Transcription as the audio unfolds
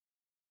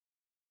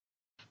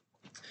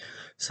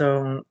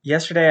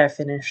Yesterday I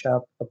finished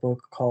up a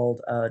book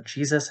called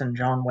Jesus and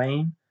John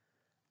Wayne.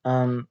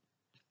 Um,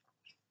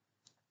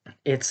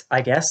 it's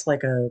I guess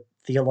like a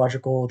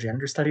theological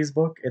gender studies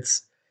book.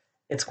 It's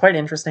quite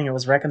interesting. It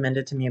was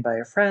recommended to me by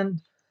a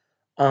friend.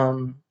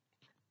 Um,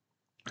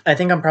 I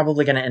think I'm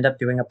probably going to end up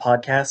doing a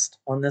podcast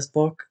on this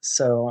book,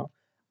 so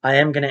I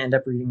am going to end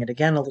up reading it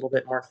again a little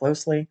bit more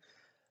closely.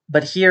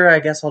 But here, I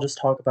guess I'll just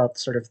talk about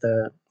sort of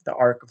the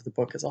arc of the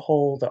book as a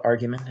whole, the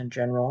argument in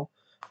general.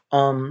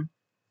 Um,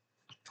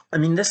 I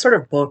mean, this sort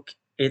of book,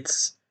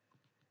 it's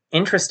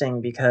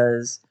interesting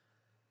because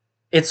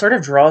it sort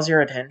of draws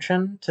your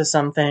attention to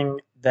something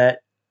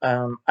that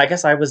I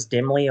guess I was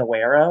dimly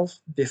aware of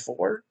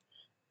before,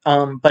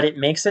 but it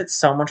makes it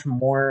so much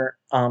more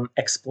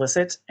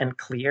explicit and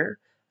clear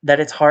that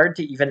it's hard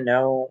to even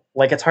know,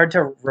 like, it's hard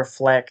to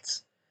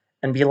reflect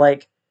and be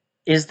like,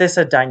 is this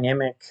a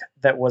dynamic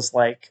that was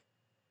like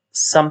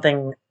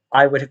something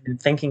I would have been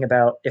thinking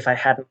about if I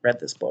hadn't read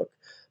this book?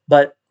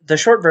 But the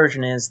short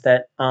version is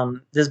that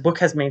this book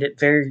has made it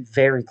very,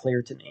 very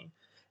clear to me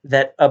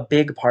that a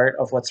big part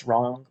of what's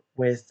wrong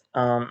with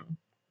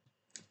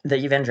the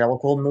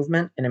evangelical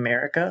movement in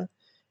America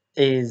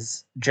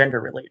is gender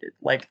related.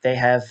 Like they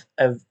have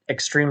an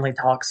extremely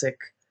toxic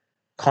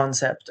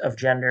concept of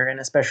gender and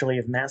especially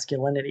of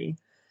masculinity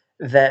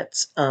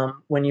that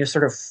when you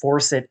sort of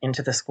force it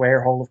into the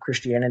square hole of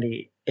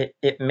Christianity,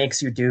 it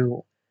makes you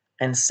do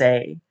and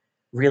say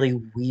really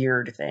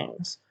weird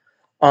things.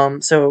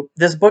 So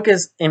this book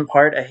is in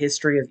part a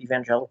history of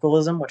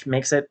evangelicalism, which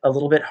makes it a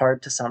little bit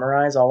hard to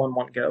summarize all in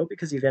one go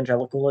because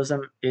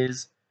evangelicalism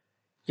is,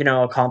 you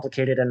know, a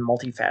complicated and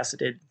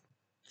multifaceted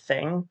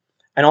thing.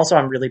 And also,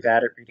 I'm really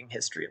bad at reading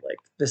history. Like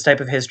this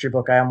type of history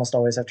book, I almost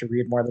always have to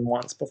read more than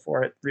once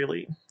before it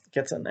really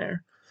gets in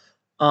there.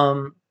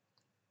 Um,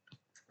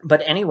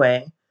 but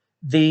anyway,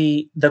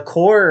 the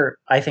core,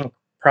 I think,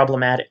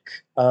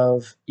 problematic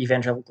of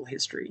evangelical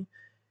history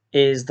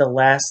is the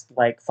last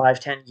like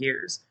 5-10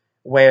 years,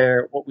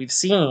 where what we've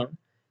seen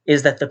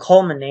is that the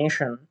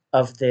culmination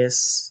of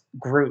this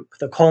group,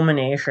 the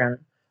culmination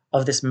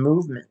of this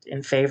movement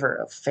in favor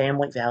of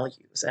family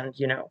values and,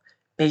 you know,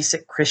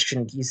 basic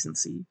Christian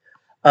decency,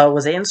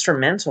 was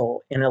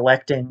instrumental in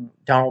electing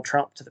Donald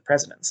Trump to the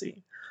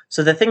presidency.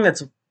 So the thing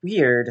that's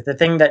weird, the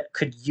thing that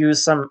could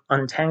use some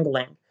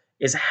untangling,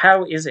 is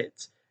how is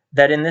it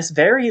that in this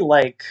very,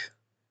 like,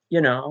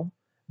 you know,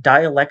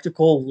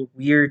 dialectical,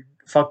 weird,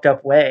 fucked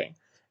up way,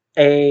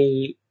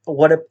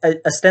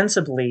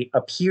 ostensibly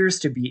appears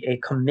to be a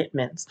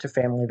commitment to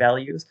family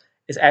values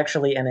is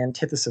actually an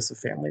antithesis of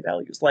family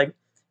values. Like,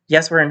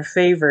 yes, we're in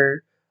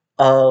favor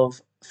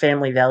of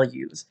family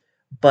values,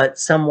 but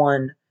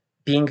someone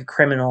being a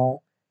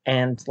criminal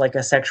and like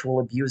a sexual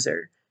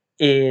abuser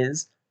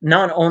is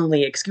not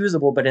only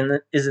excusable, but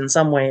is in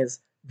some ways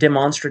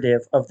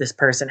demonstrative of this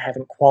person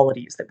having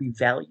qualities that we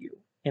value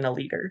in a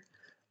leader.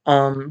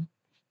 Um,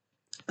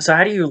 so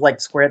how do you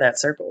like square that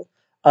circle?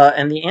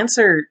 And the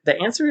answer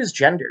is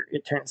gender.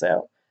 It turns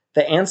out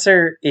the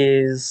answer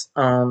is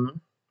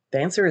John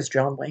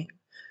Wayne.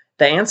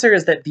 The answer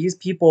is that these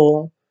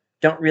people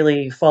don't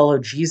really follow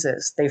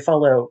Jesus; they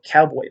follow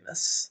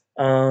cowboyness.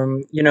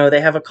 You know,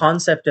 they have a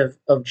concept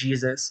of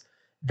Jesus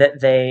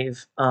that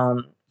they've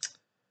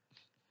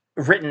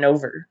written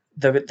over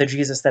the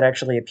Jesus that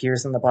actually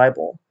appears in the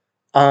Bible.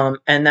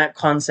 And that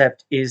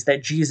concept is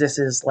that Jesus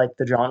is like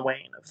the John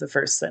Wayne of the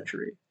first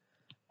century,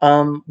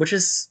 which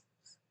is,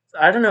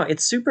 I don't know,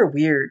 it's super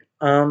weird.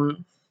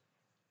 The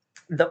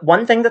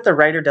one thing that the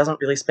writer doesn't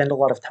really spend a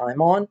lot of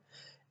time on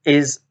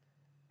is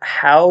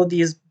how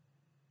these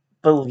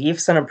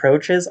beliefs and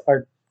approaches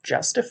are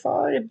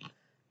justified.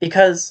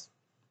 Because,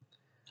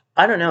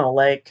 I don't know,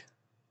 like,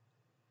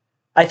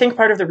 I think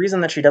part of the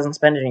reason that she doesn't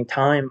spend any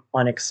time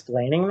on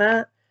explaining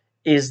that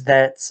is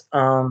that,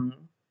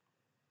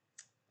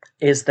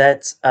 is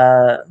that,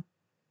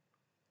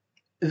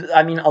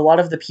 I mean, a lot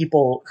of the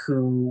people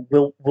who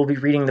will be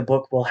reading the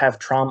book will have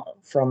trauma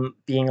from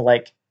being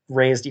like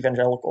raised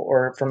evangelical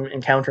or from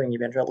encountering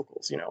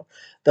evangelicals. You know,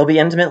 they'll be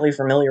intimately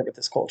familiar with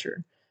this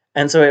culture,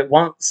 and so it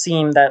won't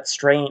seem that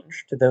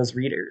strange to those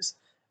readers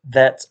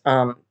that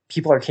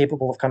people are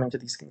capable of coming to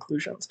these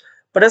conclusions.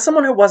 But as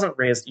someone who wasn't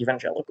raised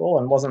evangelical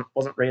and wasn't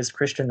raised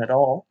Christian at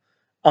all,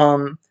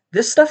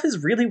 this stuff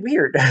is really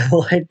weird.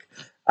 Like,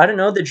 I don't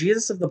know, the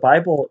Jesus of the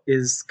Bible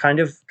is kind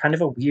of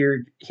a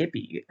weird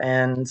hippie,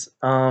 and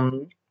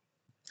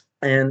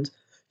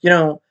you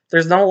know,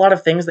 there's not a lot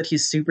of things that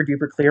he's super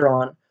duper clear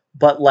on,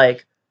 but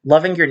like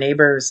loving your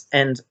neighbors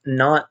and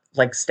not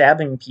like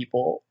stabbing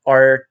people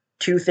are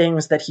two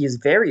things that he's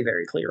very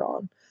very clear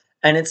on.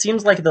 And it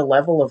seems like the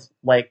level of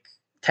like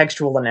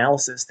textual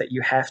analysis that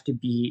you have to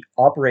be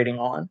operating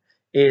on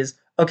is,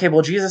 okay,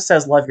 well, Jesus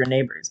says love your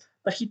neighbors,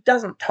 but he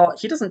doesn't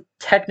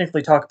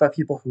technically talk about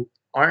people who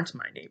aren't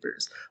my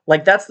neighbors.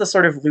 Like that's the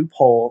sort of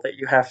loophole that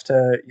you have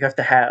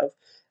to have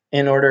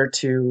in order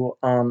to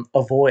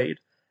avoid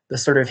the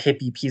sort of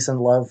hippie peace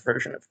and love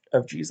version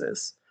of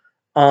Jesus.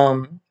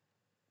 Um,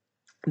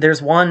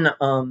 there's one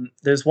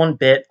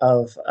bit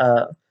of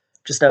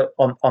just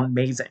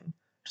amazing.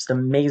 just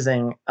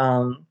amazing,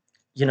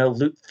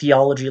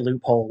 theology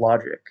loophole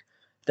logic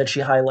that she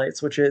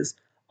highlights, which is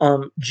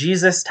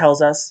Jesus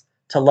tells us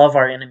to love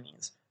our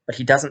enemies, but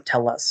he doesn't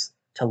tell us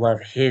to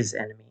love his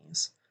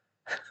enemies.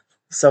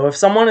 So if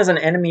someone is an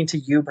enemy to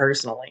you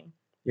personally,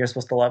 you're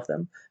supposed to love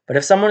them. But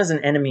if someone is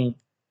an enemy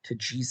to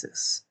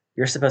Jesus,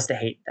 you're supposed to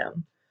hate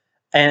them.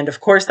 And of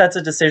course, that's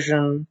a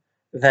decision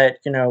that,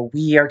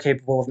 we are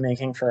capable of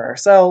making for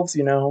ourselves.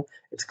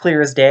 It's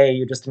clear as day.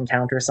 You just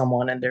encounter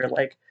someone and they're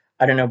like,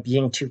 I don't know,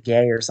 being too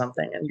gay or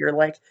something. And you're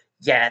like,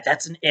 yeah,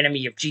 that's an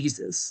enemy of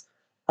Jesus.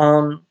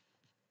 But,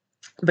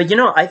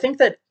 I think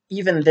that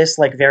even this,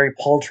 like, very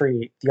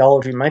paltry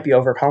theology might be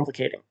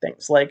overcomplicating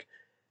things. Like,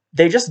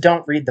 they just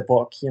don't read the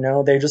book,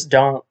 they just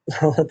don't,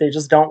 they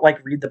just don't,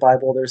 like, read the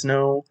Bible. There's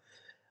no,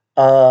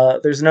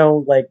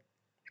 like,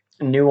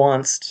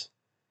 nuanced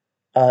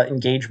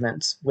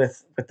engagement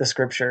with the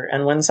scripture.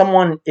 And when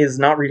someone is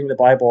not reading the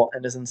Bible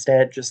and is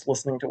instead just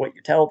listening to what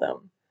you tell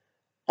them,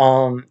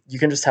 you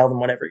can just tell them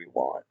whatever you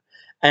want.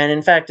 And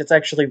in fact, it's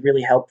actually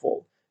really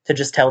helpful to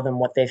just tell them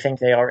what they think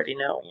they already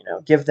know.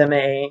 Give them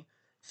a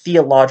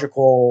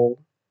theological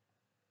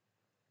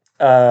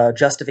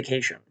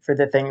justification for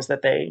the things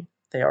that they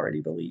already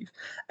believe.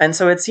 And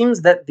so it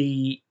seems that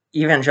the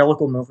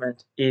evangelical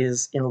movement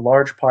is in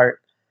large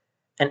part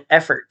an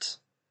effort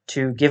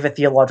to give a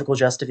theological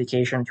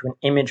justification to an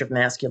image of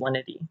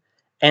masculinity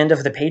and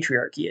of the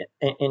patriarchy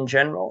in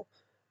general,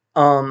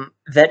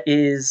 that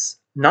is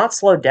not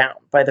slowed down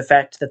by the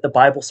fact that the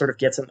Bible sort of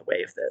gets in the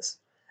way of this.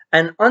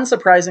 And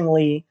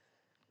unsurprisingly,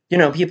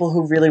 people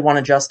who really want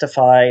to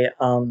justify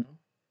the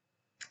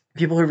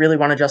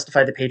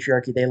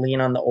patriarchy, they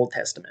lean on the Old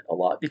Testament a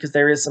lot because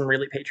there is some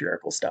really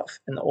patriarchal stuff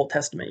in the Old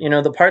Testament.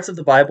 The parts of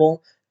the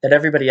Bible that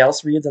everybody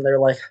else reads and they're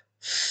like,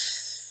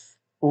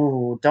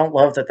 ooh, don't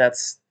love that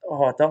that's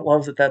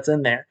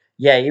in there.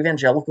 Yeah,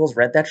 evangelicals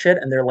read that shit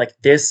and they're like,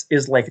 this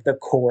is like the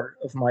core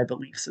of my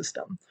belief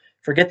system.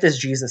 Forget this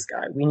Jesus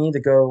guy. We need to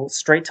go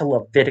straight to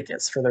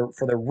Leviticus for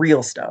the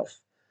real stuff.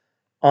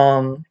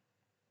 And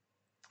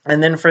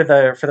then for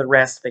the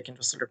rest, they can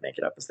just sort of make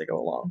it up as they go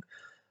along.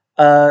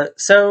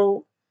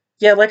 So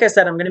yeah, like I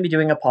said, I'm going to be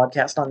doing a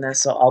podcast on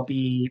this, so I'll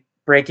be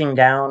breaking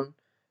down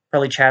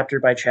probably chapter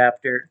by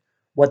chapter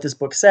what this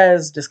book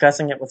says,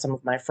 discussing it with some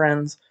of my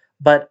friends.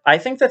 But I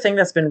think the thing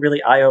that's been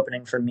really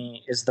eye-opening for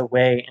me is the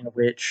way in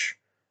which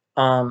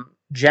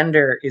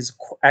gender is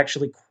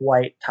actually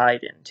quite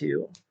tied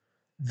into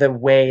the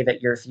way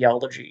that your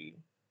theology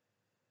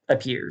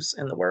appears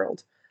in the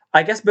world.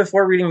 I guess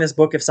before reading this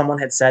book, if someone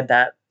had said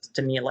that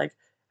to me, like,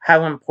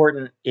 how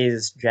important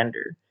is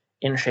gender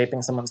in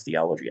shaping someone's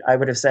theology, I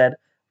would have said,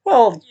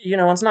 well,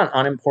 it's not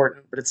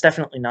unimportant, but it's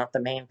definitely not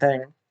the main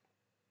thing.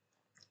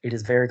 It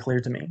is very clear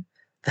to me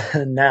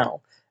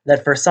now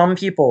that for some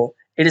people,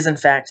 it is in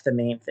fact the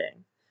main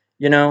thing.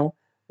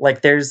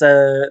 Like there's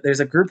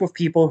a group of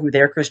people who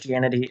their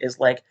Christianity is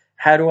like,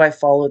 how do I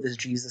follow this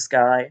Jesus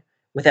guy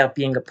without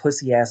being a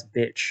pussy ass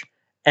bitch?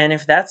 And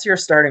if that's your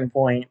starting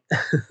point,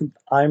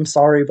 I'm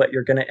sorry, but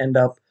you're gonna end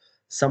up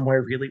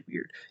somewhere really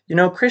weird.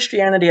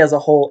 Christianity as a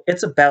whole,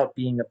 it's about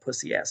being a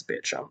pussy ass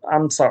bitch.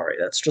 I'm sorry,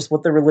 that's just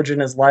what the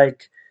religion is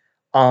like.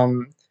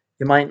 You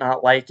might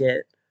not like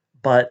it,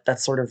 but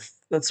that's sort of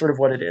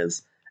what it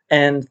is.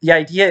 And the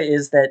idea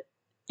is that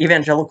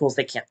evangelicals,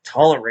 they can't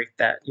tolerate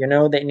that.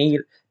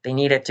 They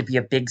need it to be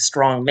a big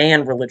strong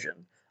man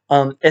religion.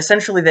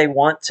 Essentially they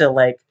want to,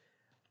 like,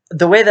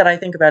 the way that I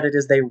think about it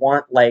is they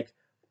want like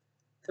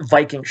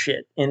Viking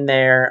shit in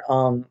their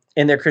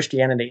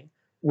Christianity,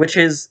 which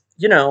is,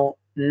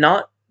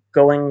 not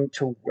going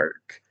to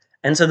work.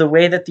 And so the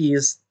way that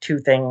these two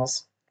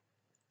things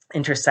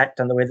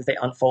intersect and the way that they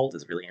unfold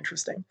is really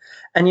interesting.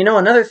 And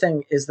another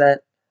thing is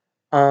that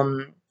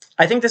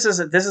I think this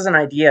is an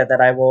idea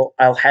that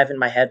I'll have in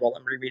my head while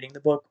I'm rereading the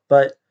book.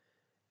 But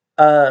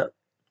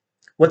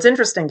what's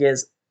interesting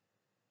is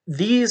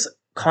these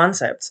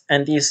concepts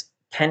and these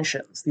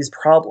tensions, these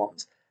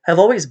problems, have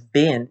always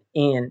been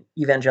in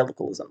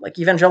evangelicalism. Like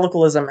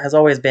evangelicalism has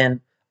always been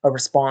a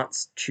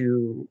response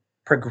to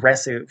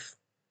progressive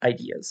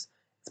ideas.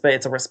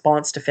 It's a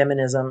response to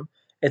feminism.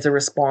 It's a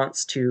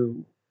response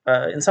to,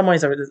 in some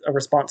ways, a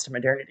response to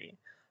modernity.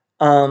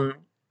 And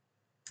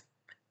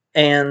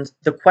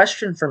the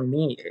question for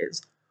me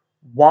is,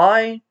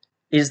 why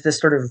is this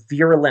sort of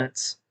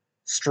virulent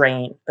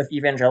strain of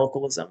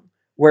evangelicalism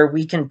where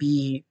we can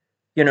be,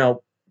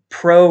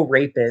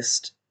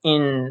 pro-rapist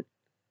and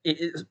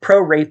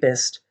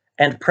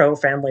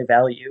pro-family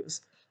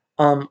values?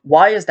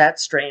 Why is that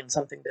strain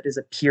something that is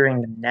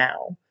appearing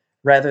now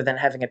rather than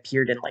having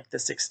appeared in like the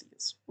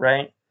 60s,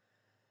 right?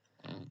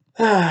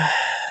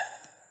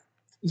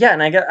 Yeah,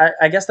 and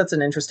I guess that's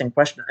an interesting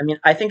question. I mean,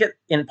 I think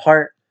in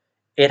part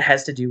it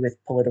has to do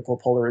with political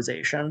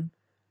polarization.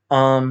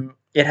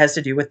 It has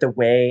to do with the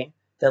way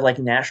that like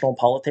national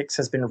politics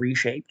has been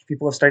reshaped.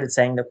 People have started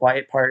saying the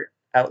quiet part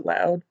out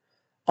loud.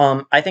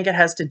 I think it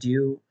has to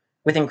do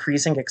with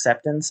increasing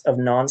acceptance of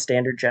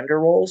non-standard gender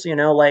roles.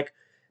 Like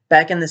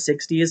back in the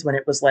 60s when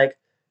it was like,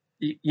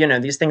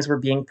 these things were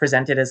being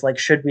presented as like,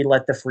 should we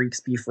let the freaks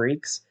be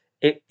freaks?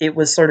 it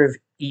was sort of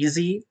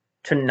easy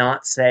to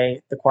not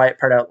say the quiet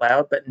part out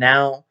loud, but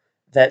now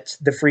that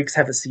the freaks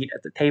have a seat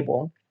at the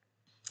table,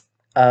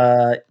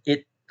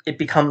 it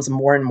becomes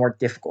more and more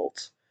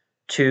difficult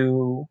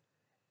to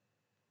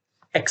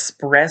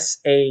express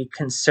a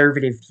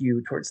conservative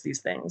view towards these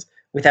things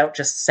without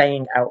just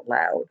saying out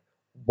loud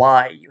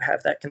why you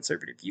have that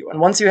conservative view. And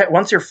once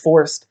you're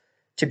forced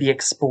to be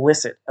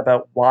explicit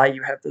about why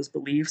you have those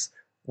beliefs,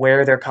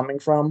 where they're coming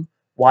from,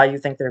 why you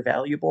think they're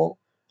valuable,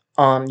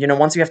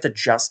 once you have to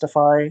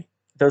justify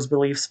those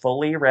beliefs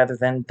fully rather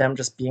than them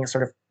just being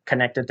sort of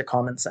connected to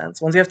common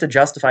sense. Once you have to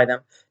justify them,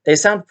 they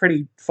sound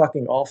pretty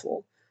fucking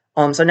awful.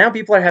 So now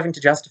people are having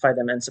to justify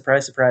them, and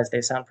surprise, surprise,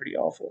 they sound pretty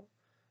awful.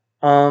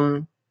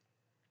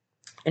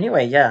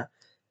 Anyway, yeah,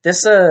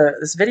 this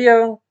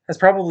video has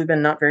probably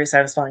been not very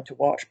satisfying to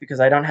watch because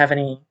I don't have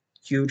any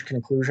huge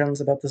conclusions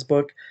about this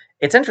book.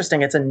 It's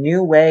interesting. It's a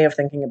new way of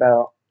thinking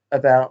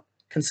about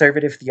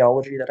conservative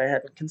theology that I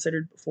hadn't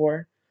considered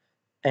before,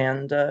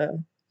 and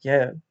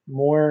yeah,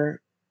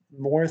 more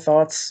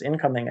thoughts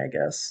incoming, I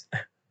guess.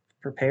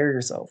 Prepare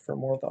yourself for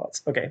more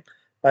thoughts. Okay,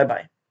 bye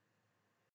bye.